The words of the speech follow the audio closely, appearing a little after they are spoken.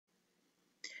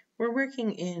We're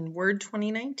working in Word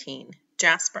 2019,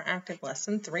 Jasperactive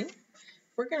Lesson 3.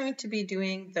 We're going to be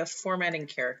doing the formatting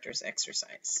characters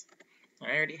exercise. I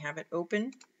already have it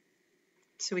open,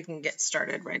 so we can get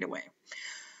started right away.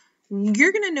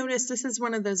 You're going to notice this is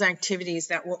one of those activities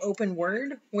that will open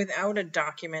Word without a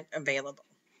document available.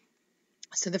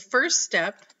 So the first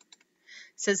step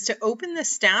says to open the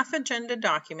staff agenda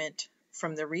document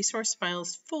from the resource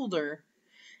files folder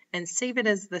and save it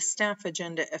as the staff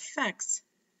agenda effects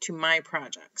to my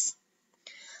projects.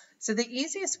 So the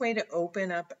easiest way to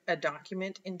open up a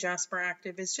document in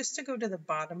Jasperactive is just to go to the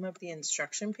bottom of the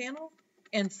instruction panel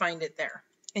and find it there.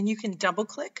 And you can double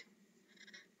click.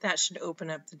 That should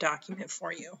open up the document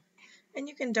for you. And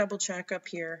you can double check up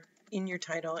here in your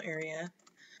title area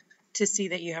to see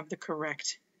that you have the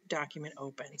correct document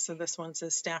open. So this one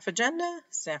says staff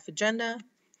agenda,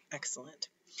 excellent.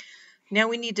 Now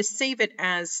we need to save it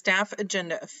as staff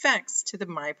agenda effects to the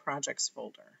My Projects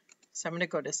folder. So I'm going to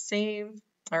go to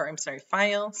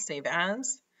File, Save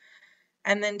As,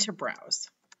 and then to Browse.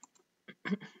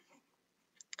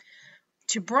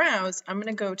 To browse, I'm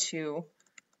going to go to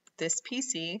this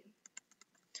PC,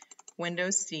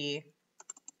 Windows C,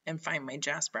 and find my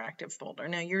Jasperactive folder.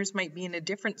 Now yours might be in a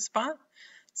different spot,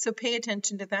 so pay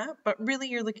attention to that, but really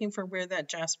you're looking for where that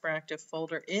Jasperactive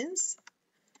folder is.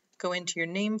 Go into your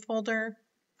name folder,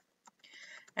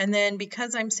 and then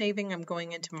because I'm saving, I'm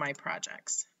going into My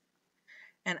Projects.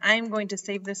 And I'm going to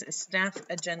save this as Staff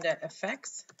Agenda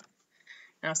Effects.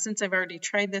 Now, since I've already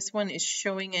tried this one, it's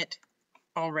showing it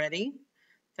already.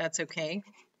 That's okay.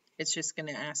 It's just going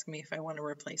to ask me if I want to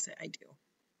replace it. I do.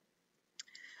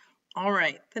 All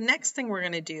right, the next thing we're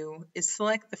going to do is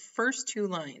select the first two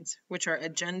lines, which are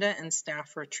Agenda and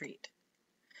Staff Retreat.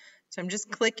 So I'm just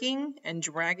clicking and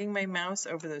dragging my mouse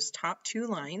over those top two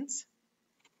lines.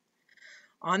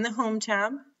 On the Home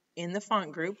tab, in the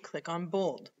font group, click on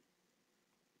Bold.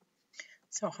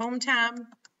 So Home tab,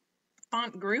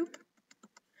 Font group,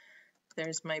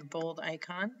 there's my bold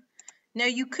icon. Now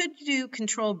you could do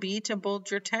Control B to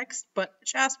bold your text, but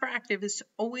Jasperactive is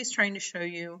always trying to show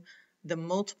you the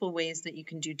multiple ways that you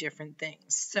can do different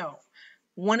things. So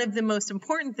one of the most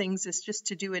important things is just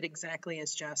to do it exactly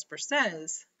as Jasper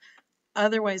says.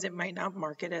 Otherwise, it might not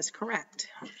mark it as correct.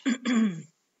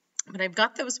 But I've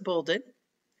got those bolded.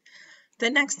 The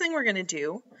next thing we're going to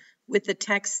do, with the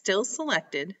text still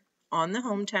selected on the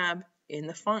Home tab in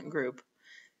the Font group,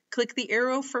 click the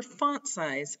arrow for font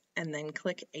size and then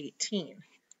click 18.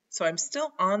 So I'm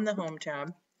still on the Home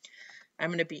tab. I'm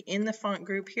going to be in the Font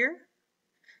group here.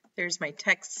 There's my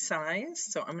text size,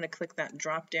 so I'm going to click that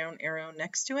drop down arrow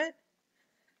next to it.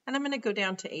 And I'm going to go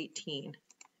down to 18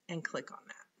 and click on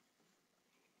that.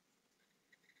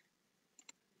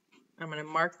 I'm going to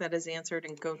mark that as answered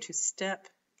and go to step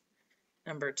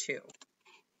number 2.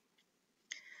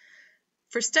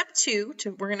 For step 2,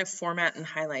 we're going to format and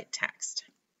highlight text.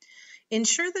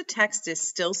 Ensure the text is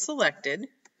still selected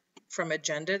from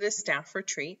Agenda to Staff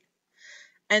Retreat.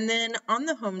 And then on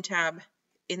the Home tab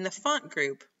in the Font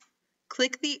group,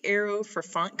 click the arrow for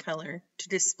font color to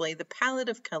display the palette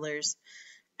of colors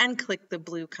and click the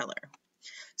blue color.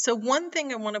 So one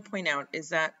thing I want to point out is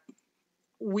that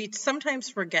we sometimes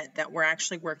forget that we're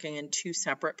actually working in two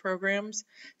separate programs.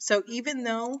 So even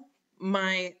though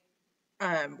my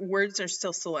words are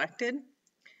still selected,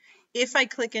 if I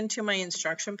click into my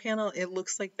instruction panel, it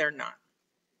looks like they're not.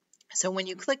 So when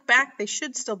you click back, they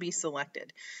should still be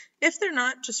selected. If they're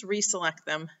not, just reselect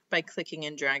them by clicking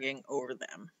and dragging over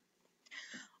them.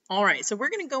 All right, so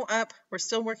we're going to go up. We're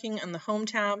still working on the Home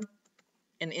tab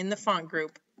and in the Font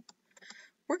group.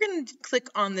 We're going to click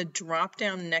on the drop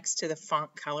down next to the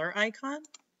font color icon.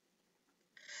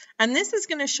 And this is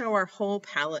going to show our whole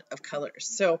palette of colors.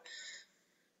 So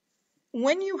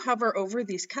when you hover over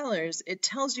these colors, it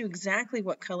tells you exactly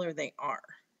what color they are.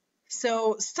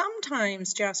 So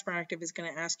sometimes Jasperactive is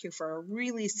going to ask you for a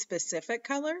really specific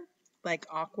color, like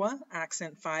aqua,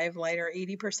 accent 5, lighter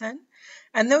 80%.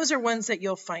 And those are ones that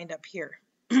you'll find up here.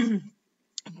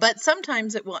 But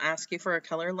sometimes it will ask you for a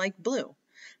color like blue.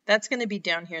 That's going to be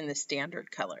down here in the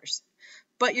standard colors.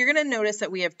 But you're going to notice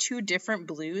that we have two different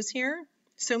blues here.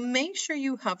 So make sure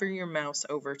you hover your mouse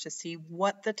over to see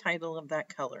what the title of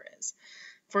that color is.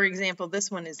 For example,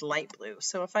 this one is light blue.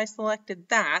 So if I selected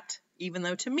that, even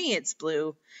though to me it's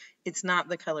blue, it's not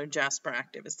the color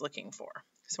Jasperactive is looking for.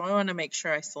 So I want to make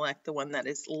sure I select the one that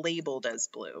is labeled as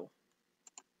blue.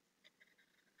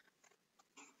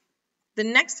 The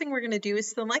next thing we're going to do is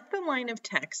select the line of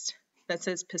text that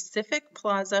says Pacific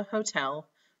Plaza Hotel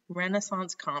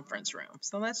Renaissance Conference Room.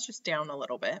 So that's just down a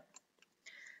little bit.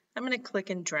 I'm going to click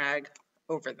and drag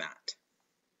over that.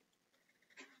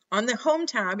 On the Home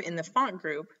tab in the Font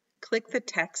group, click the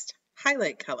text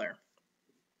highlight color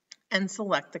and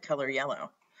select the color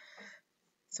yellow.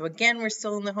 So again, we're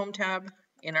still in the Home tab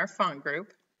in our font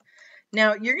group.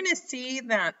 Now you're going to see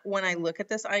that when I look at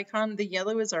this icon, the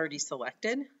yellow is already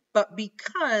selected, but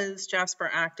because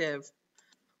Jasperactive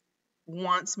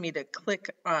wants me to click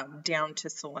down to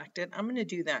select it, I'm going to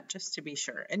do that just to be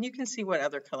sure. And you can see what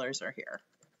other colors are here.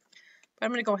 But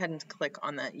I'm going to go ahead and click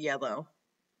on that yellow.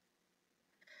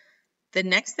 The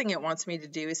next thing it wants me to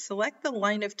do is select the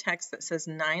line of text that says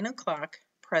 9 o'clock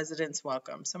President's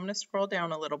Welcome. So I'm going to scroll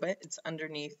down a little bit. It's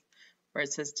underneath where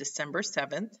it says December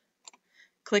 7th.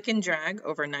 Click and drag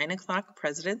over 9 o'clock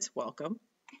President's Welcome.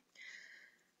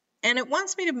 And it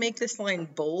wants me to make this line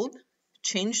bold,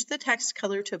 change the text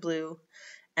color to blue,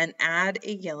 and add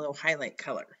a yellow highlight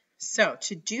color. So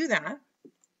to do that,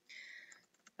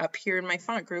 up here in my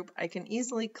font group, I can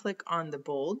easily click on the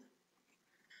bold.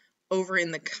 Over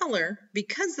in the color,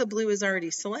 because the blue is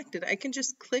already selected, I can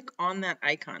just click on that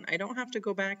icon. I don't have to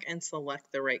go back and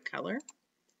select the right color.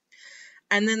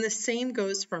 And then the same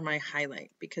goes for my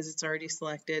highlight. Because it's already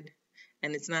selected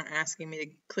and it's not asking me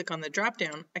to click on the drop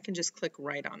down, I can just click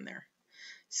right on there.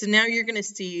 So now you're going to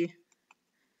see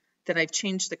that I've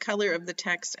changed the color of the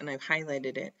text and I've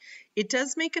highlighted it. It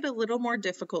does make it a little more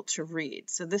difficult to read.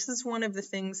 So this is one of the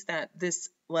things that this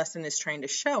lesson is trying to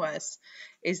show us,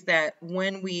 is that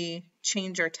when we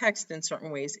change our text in certain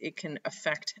ways, it can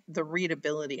affect the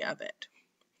readability of it.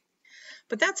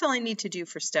 But that's all I need to do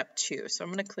for step 2. So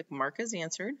I'm going to click Mark as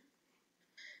Answered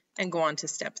and go on to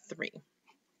step 3.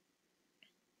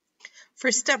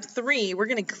 For step 3, we're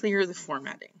going to clear the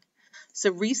formatting.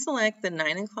 So reselect the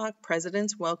 9 o'clock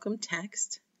President's Welcome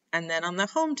text, and then on the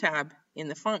Home tab in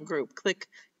the font group, click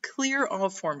Clear All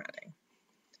Formatting.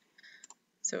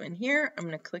 So in here, I'm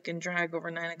going to click and drag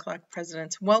over 9 o'clock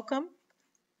President's Welcome.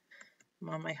 I'm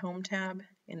on my Home tab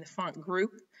in the font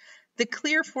group. The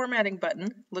Clear Formatting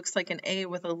button looks like an A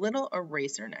with a little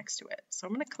eraser next to it. So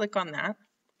I'm going to click on that.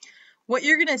 What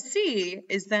you're going to see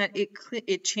is that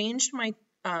it changed my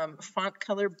font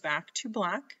color back to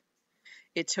black.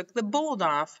 It took the bold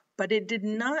off, but it did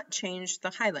not change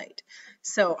the highlight.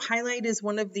 So highlight is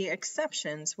one of the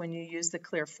exceptions when you use the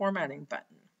Clear Formatting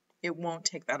button. It won't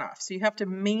take that off. So you have to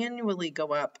manually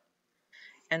go up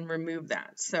and remove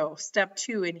that. So step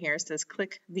 2 in here says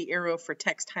click the arrow for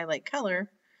text highlight color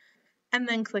and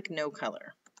then click no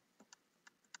color.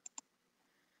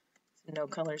 No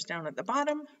colors down at the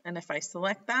bottom, and if I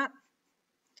select that,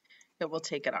 it will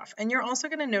take it off. And you're also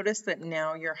going to notice that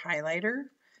now your highlighter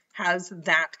has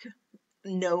that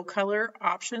no color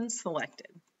option selected.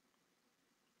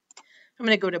 I'm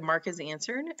going to go to Mark as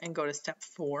Answered and go to step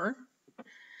 4.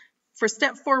 For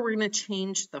step 4, we're going to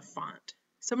change the font.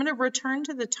 So I'm going to return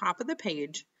to the top of the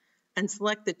page and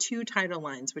select the 2 title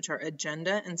lines, which are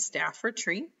Agenda and Staff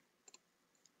Retreat.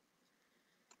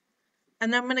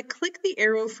 And then I'm going to click the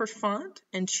arrow for font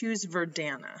and choose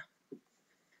Verdana.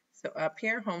 So up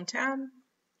here, Home tab,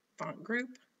 Font Group,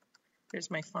 there's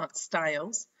my font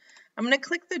styles. I'm going to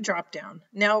click the drop down.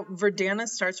 Now Verdana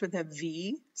starts with a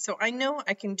V, so I know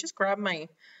I can just grab my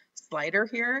slider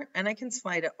here and I can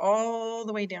slide it all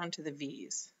the way down to the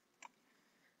V's.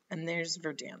 And there's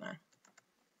Verdana.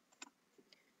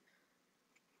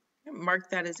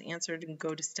 Mark that as answered and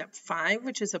go to step 5,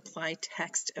 which is apply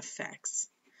text effects.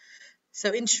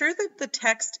 So ensure that the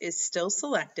text is still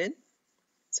selected.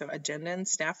 So Agenda and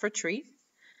Staff Retreat.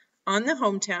 On the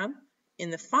Home tab, in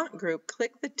the font group,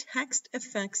 click the Text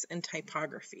Effects and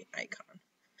Typography icon.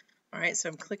 All right, so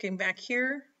I'm clicking back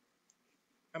here.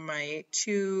 My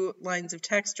 2 lines of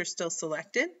text are still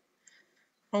selected.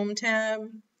 Home tab,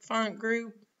 font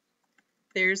group.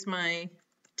 There's my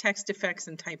Text Effects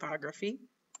and Typography.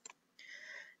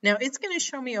 Now it's going to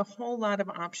show me a whole lot of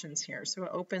options here. So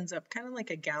it opens up kind of like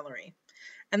a gallery.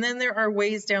 And then there are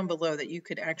ways down below that you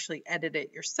could actually edit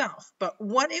it yourself. But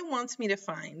what it wants me to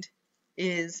find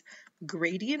is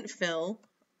Gradient Fill,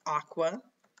 Aqua,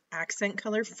 Accent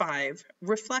Color 5,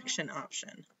 Reflection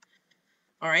option.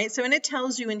 All right, so and it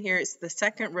tells you in here it's the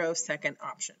second row, second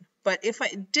option. But if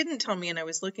it didn't tell me and I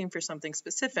was looking for something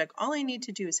specific, all I need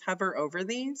to do is hover over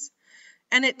these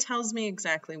and it tells me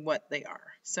exactly what they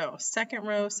are. So second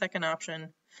row, second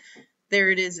option. There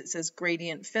it is. It says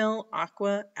Gradient Fill,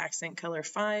 Aqua, Accent Color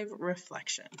 5,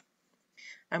 Reflection.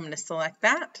 I'm going to select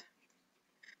that.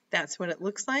 That's what it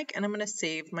looks like, and I'm going to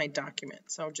save my document.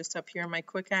 So just up here in my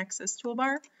Quick Access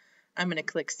toolbar, I'm going to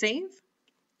click Save.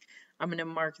 I'm going to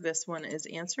mark this one as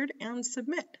answered and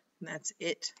submit. And that's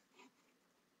it